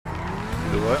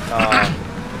The what? I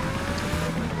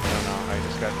don't know. I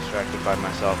just got distracted by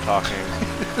myself talking.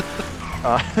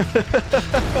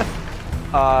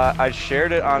 I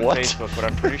shared it on Facebook, but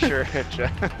I'm pretty sure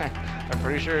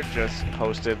it just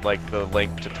posted like the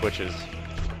link to Twitch's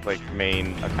like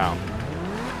main account.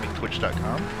 Like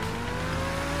Twitch.com?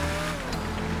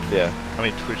 Yeah. I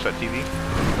mean Twitch.tv?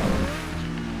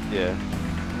 Yeah.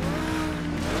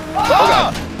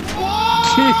 Oh!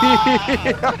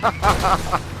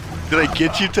 Did I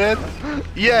get you, Ted?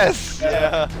 Yes!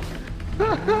 Yeah.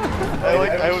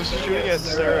 I was shooting at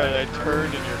Sarah and I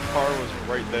turned and your car was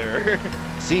right there.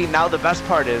 See, now the best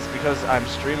part is because I'm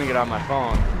streaming it on my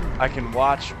phone, I can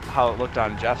watch how it looked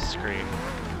on Jeff's screen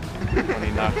when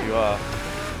he knocked you off.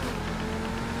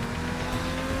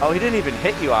 Oh, he didn't even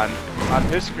hit you on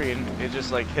his screen. It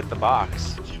just like hit the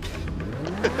box.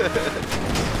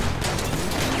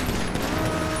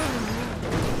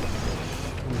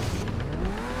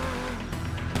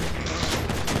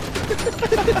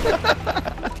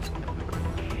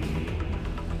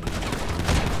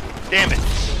 Damn it!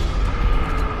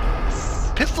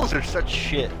 Pistols are such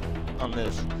shit on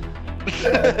this.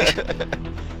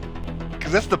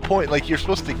 Because that's the point, like you're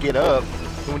supposed to get up,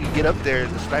 and when you get up there,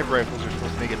 the sniper rifles are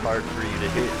supposed to make it hard for you to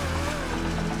hit.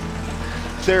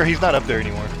 Sarah, he's not up there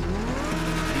anymore.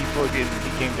 He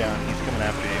came down, he's coming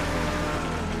after you.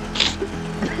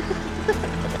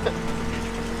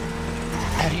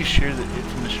 How do you share it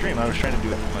from the stream? I was trying to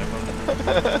do it from my phone.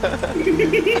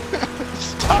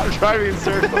 Stop driving in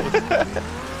circles.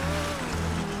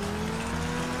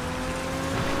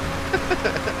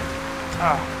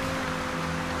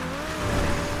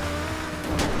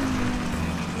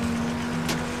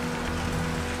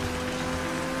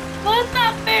 Well, it's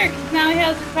not fair, because now he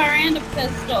has a car and a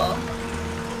pistol.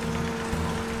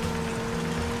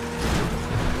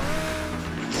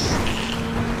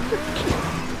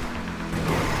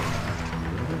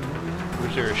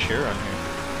 Where's there a share on here?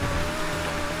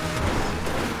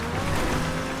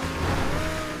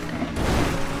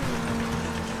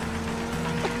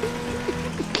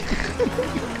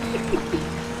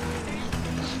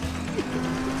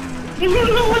 I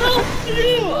don't know what else to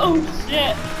do! Oh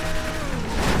shit!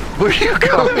 Where are you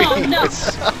going? Oh no!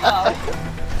 Oh.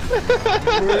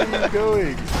 Where are you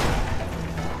going?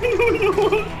 I don't know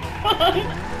what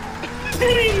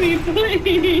hitting me,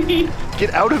 please!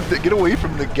 Get out of the, get away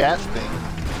from the gas thing.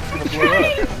 It's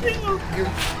gonna blow up. You're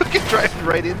fucking driving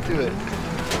right into it.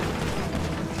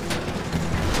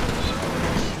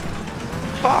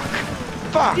 Fuck!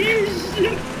 Fuck!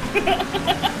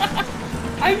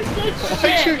 I'm such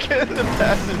Why'd you shit! get in the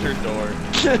passenger door?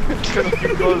 Because you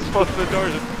closed both the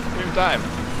doors at the same time.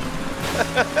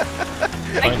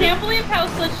 I can't believe how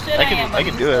such shit I am. I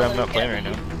can do it, I'm not playing right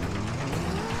now.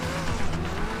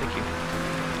 Thank you.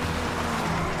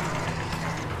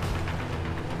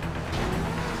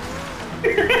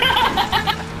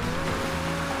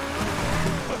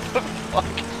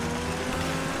 Fuck.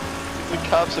 The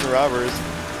cops and robbers.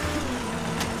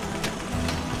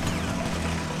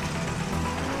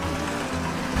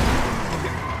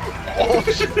 Oh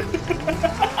shit!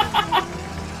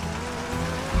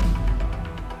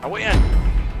 I win!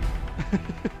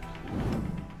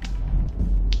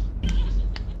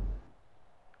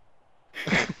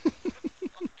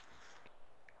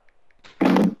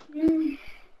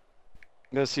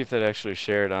 Let's see if that actually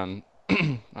shared on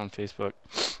on Facebook.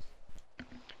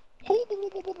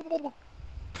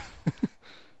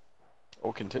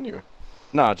 Oh, continue.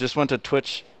 No, it just went to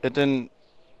Twitch. It didn't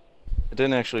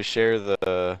actually share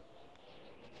the.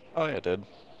 Oh yeah, it did.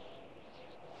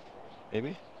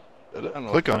 Maybe. I don't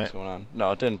know Click what on the fuck's it. going on.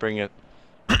 No, it didn't bring it.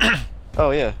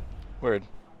 Oh yeah, weird.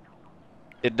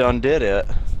 It done did it.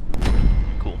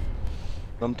 Cool.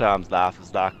 Sometimes life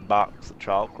is like a box of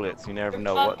chocolates. You never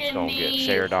know what's fucking gonna get neat.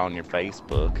 shared on your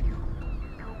Facebook.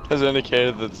 Has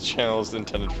indicated that the channel is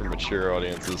intended for mature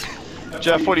audiences.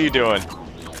 Jeff, what are you doing?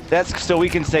 That's so we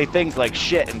can say things like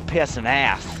shit and piss and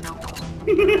ass.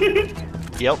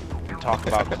 Yep. And talk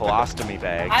about colostomy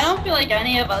bags. I don't feel like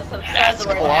any of us have said That's the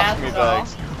word colostomy ass at all.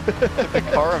 bags. The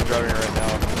car I'm driving right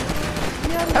now.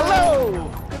 Hello.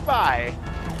 Goodbye.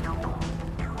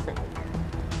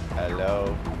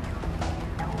 Hello.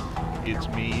 It's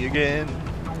me again.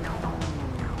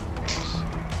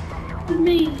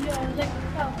 Me, you're like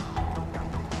yourself.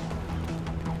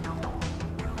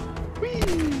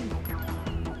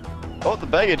 Oh, the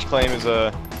baggage claim is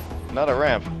not a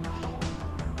ramp.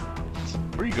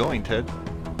 Where are you going, Ted?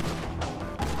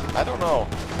 I don't know.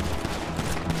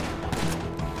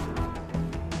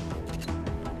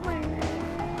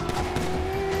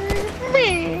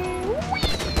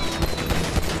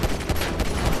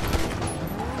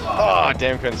 Oh, Ah,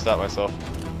 damn, couldn't stop myself.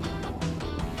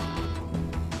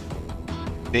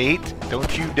 Nate,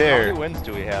 don't you How dare. many wins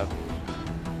do we have?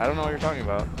 I don't know what you're talking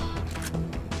about.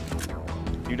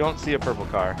 You don't see a purple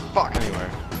car. Fuck. Anywhere.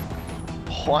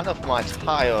 One of my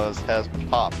tires has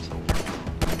popped.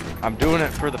 I'm doing it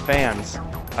for the fans.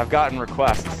 I've gotten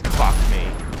requests. Fuck me.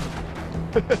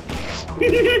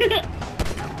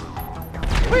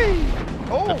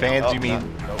 Oh, The fans, oh, you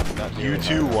mean not you doing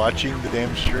two that. watching the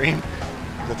damn stream?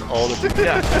 That's all that's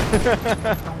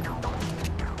Yeah.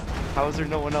 How is there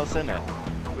no one else in it?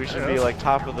 We should be like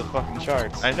top of the fucking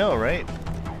charts. I know, right?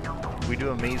 We do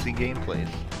amazing gameplays.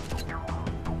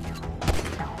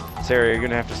 Sarah, you're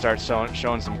gonna have to start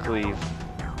showing some cleave.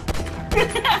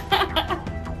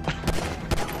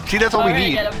 See, that's all we Alright,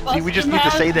 need. gotta See, bust we just them need to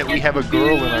out, say that we get have a the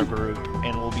girl in our food. group,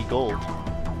 and we'll be gold.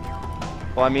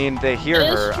 Well, I mean, they hear It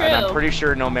is her, and I'm true. pretty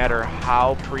sure no matter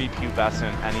how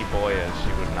prepubescent any boy is, she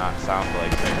would not sound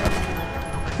like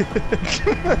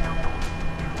Sarah.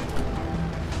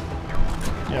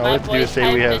 Yeah, all we My have to do is voice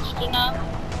say we have. high-pitched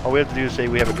enough. All we have to do is say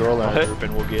we have a girl in our What? group,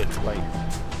 and we'll get like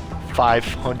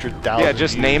 500,000. Yeah,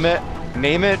 just views. name it.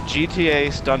 Name it GTA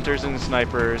Stunters and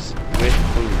Snipers with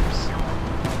boobs.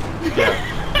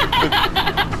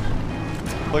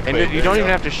 And you don't even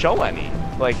have to show any.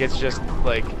 Like, it's just,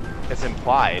 like, it's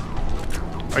implied.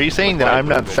 Are you saying that I'm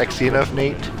not sexy enough,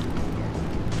 Nate,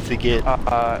 to get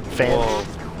fans? Well,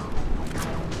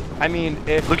 I mean,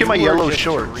 if Look at you my were yellow just to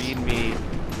shorts. Read me,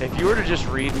 if you were to just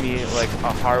read me like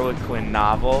a Harlequin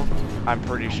novel, I'm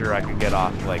pretty sure I could get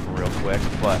off like real quick.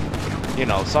 But you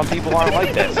know, some people aren't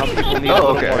like that. Some people need a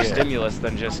little okay, more yeah. stimulus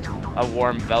than just a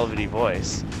warm, velvety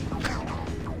voice.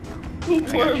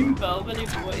 Warm, velvety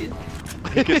voice.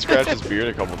 He could scratch his beard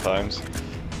a couple times.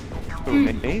 Who,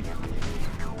 me?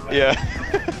 Yeah.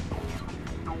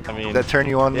 I mean, Does that turn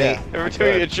you on, yeah. Nate? Every time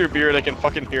you itch your beard, I can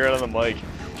fucking hear it on the mic.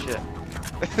 Shit.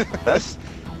 That's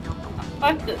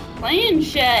Fuck this playing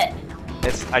shit.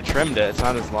 I trimmed it. It's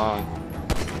not as long.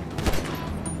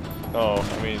 Oh,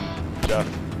 I mean, Jeff.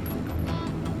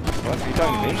 What? Are you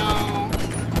talking to me?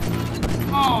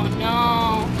 Oh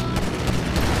no.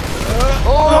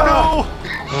 Oh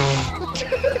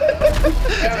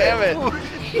Damn it! no!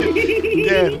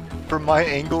 Dan, from my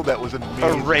angle, that was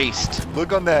amazing. Erased.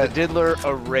 Look on The that. diddler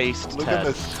erased Look Ted. on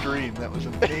the stream. That was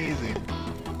amazing.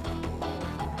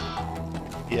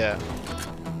 Yeah.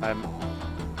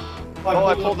 Oh,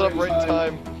 I pulled it up right in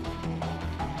time.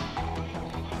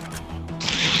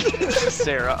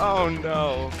 Sarah. Oh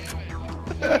no.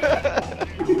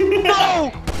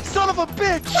 No! Son of a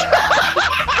bitch!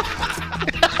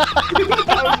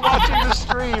 I was watching the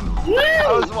stream.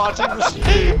 I was watching the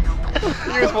stream.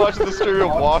 He was watching the stream and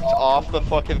walked off the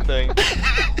fucking thing.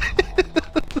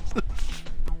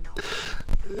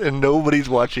 And nobody's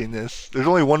watching this. There's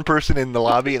only one person in the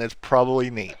lobby, and it's probably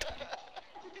Nate.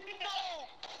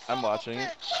 I'm watching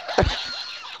it.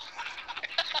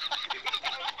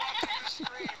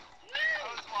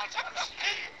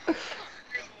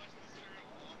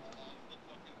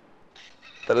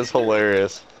 That is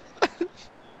hilarious.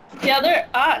 The other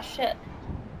shit.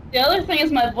 The other thing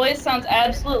is my voice sounds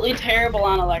absolutely terrible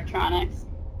on electronics.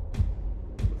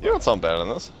 You don't sound bad on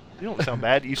this. You don't sound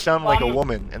bad. You sound like a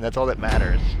woman, and that's all that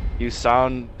matters. You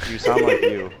sound like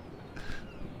you.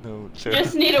 No, Sarah.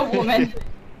 Just need a woman.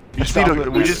 we just need to go.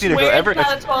 Swear it's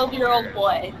not a 12-year-old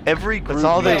boy. Every group. That's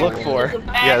all they needs a look woman. for. It's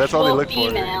an Yeah, that's all they look actual for.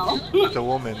 female. It's a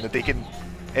woman that they can,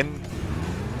 and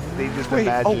they just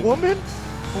imagine. woman?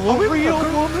 A real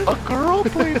woman? A girl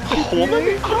playing a woman?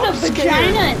 With a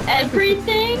vagina and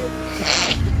everything?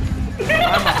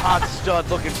 I'm a hot stud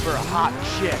looking for a hot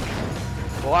chick.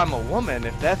 Well, I'm a woman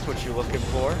if that's what you're looking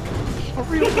for. A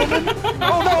real woman?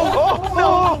 Oh no!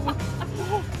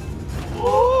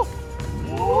 Oh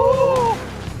no!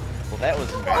 Well, that was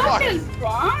What embarrassing. is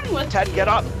wrong with Ted, get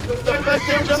up!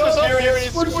 Damn Jeff is here and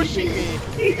he's squishing me.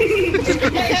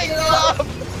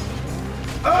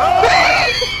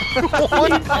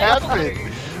 What happened?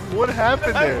 What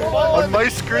happened there? On my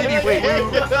screen, he flew.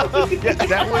 Yeah,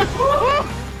 that was.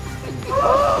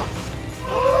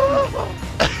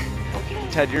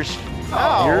 Ted, you're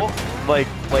like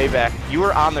playback. You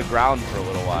were on the ground for a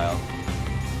little while.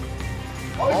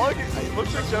 All I can see, it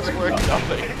looks like Jeff's wearing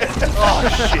nothing. Oh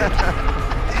shit!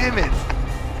 Damn it!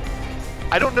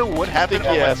 I don't know what happened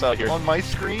Sticky ass out here. on my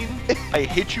screen. I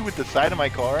hit you with the side of my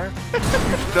car. You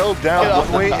fell down Get off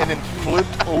one way the top. and then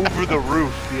flipped over the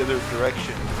roof the other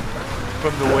direction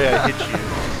from the way I hit you.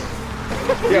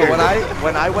 Yeah,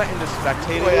 when I went into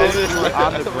spectating, Wait, mode, you were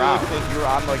on the wait. ground. You were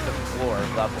on like the floor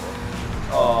level.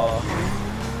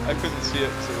 I couldn't see it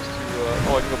because it was too.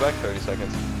 Oh, I can go back 30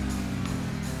 seconds.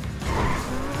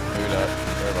 Maybe not.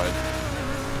 Never mind.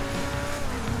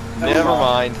 Never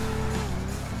mind.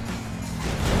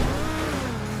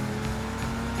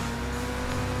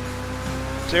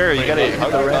 Sarah, you gotta hit how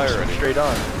the do I ramp already? straight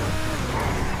on.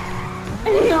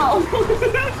 No.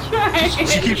 Try.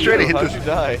 She keeps trying to hit How'd this. you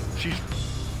die? She's.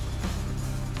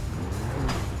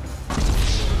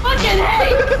 Fucking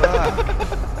hey!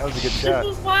 That was a good shot.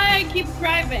 This is why I keep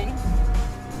driving.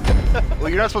 Well,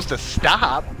 you're not supposed to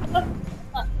stop.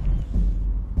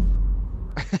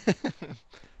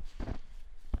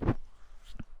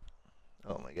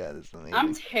 Oh my god, this is amazing.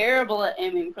 I'm terrible at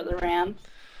aiming for the ramps.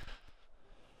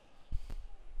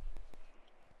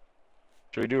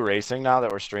 Should we do racing now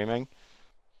that we're streaming?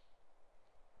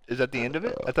 Is that the end of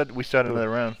it? I thought we started another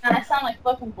round. And I sound like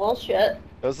fucking bullshit.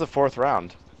 That was the 4th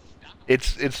round.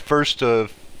 It's first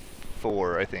of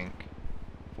 4, I think.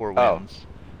 4 Oh. wins.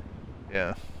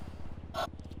 Yeah.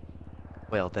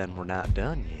 Well, then we're not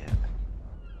done yet.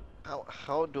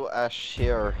 How do I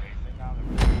share?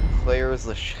 Where's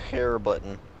the share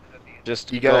button?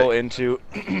 Just You go gotta- into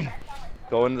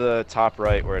go into the top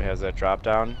right where it has that drop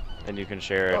down, and you can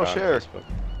share it Oh, on share. Facebook.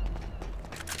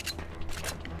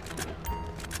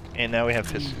 And now we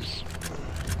have pistols.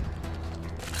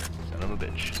 Son of a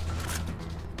bitch.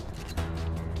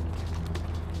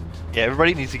 Yeah,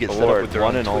 everybody needs to get set up Lord, with their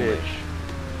one own and only. Twitch.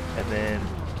 And then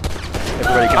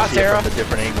everybody can see it Sarah. from the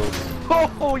different angles.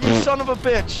 Oh, you son of a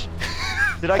bitch!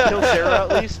 Did I kill Sarah at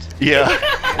least? Yeah.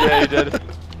 Yeah, you did.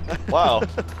 Wow.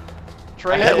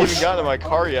 Trey That hadn't was- even gotten in my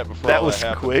car yet before That all was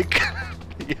happened. quick.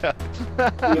 Yeah.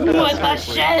 What the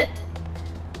shit?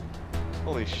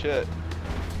 Holy shit.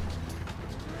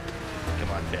 Come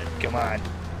on, Ted. Come on.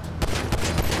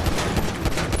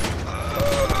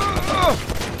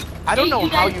 I don't Hey, know you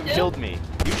how guys you do? killed me.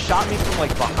 You shot me from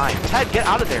like behind. Ted, get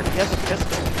out of there. He has a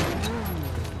pistol.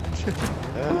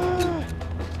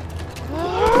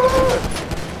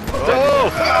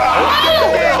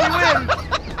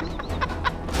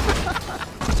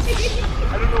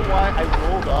 I don't know why I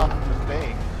rolled off the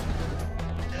thing.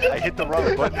 I hit the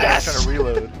wrong button. I was trying to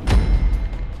reload.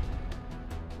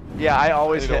 Yeah, I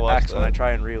always I need to hit watch X when that. I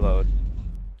try and reload.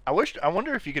 I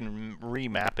wonder if you can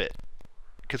remap it,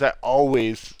 because I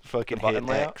always fucking The button hit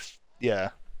layout? X. Yeah.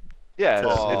 Yeah, it's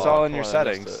Oh, all in come your on, I missed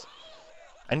settings. it.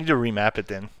 I need to remap it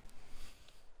then.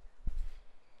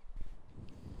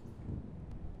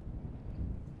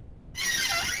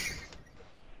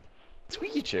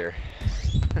 Squeaky chair.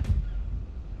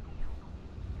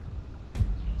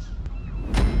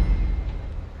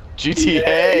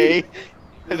 GTA!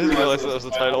 I didn't realize that was the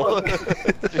title.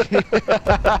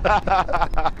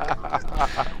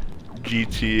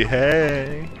 GT,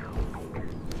 hey.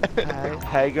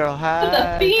 Hey girl, With a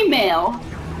hi. female.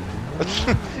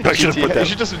 I should've put GTA. that- You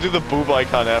should just do the boob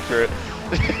icon after it.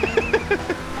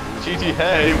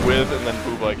 GTA with and then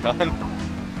boob icon.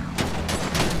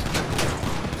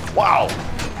 Wow.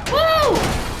 Woo!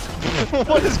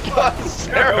 What is God,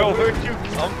 Sarah? Where'd you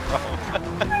come from?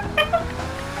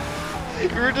 You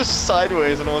were just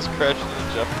sideways and almost crashed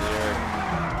into Jeff in the air.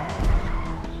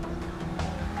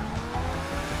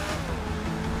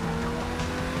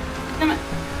 Come on.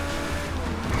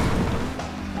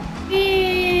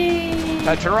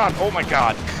 Yay. Turn around. Oh my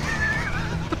god.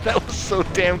 That was so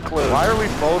damn close. Why are we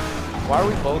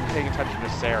both paying attention to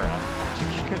Sarah?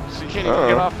 She can't even Oh.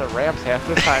 get off the ramps half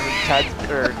the time, and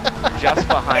Ted's or Jeff's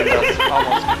behind us,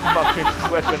 almost fucking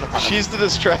flipping on. She's the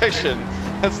distraction.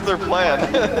 That's their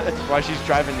plan. That's why she's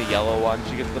driving the yellow one.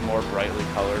 She gets the more brightly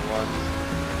colored ones.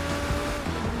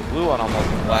 The blue one almost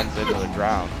blends into the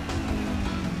ground.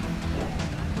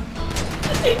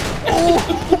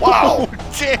 Wow.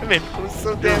 Damn it. It was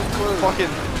so damn close. Fucking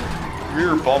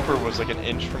rear bumper was like an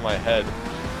inch from my head.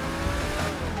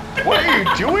 What are you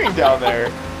doing down there?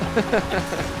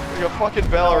 Like a fucking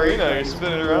ballerina, you're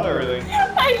spinning around everything.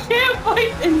 I can't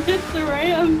fight and hit the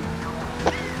ram.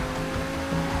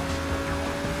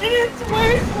 And it's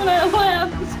worse when I laugh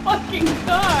this fucking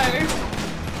car.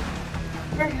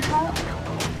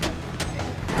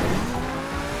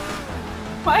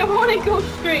 Why won't it go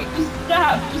straight? Just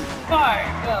stop. Just start.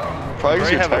 Go. Probably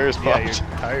because your tires Yeah, popped.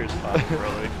 your tires popped,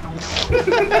 probably.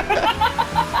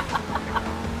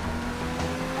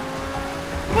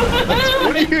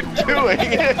 What are you doing?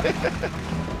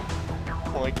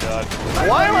 Oh my god.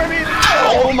 Why am I being-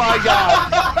 Oh my god!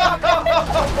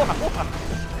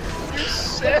 You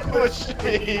sandwiched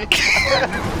me!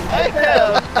 I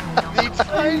have the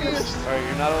tiniest Alright,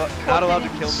 you're not allowed to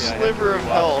kill me. I have to sliver of rewatch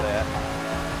health. that.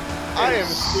 I am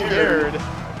scared.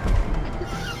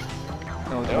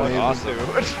 That was awesome.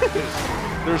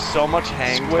 There's so much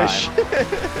hang Squish.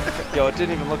 time. Yo, it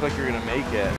didn't even look like you were gonna make it.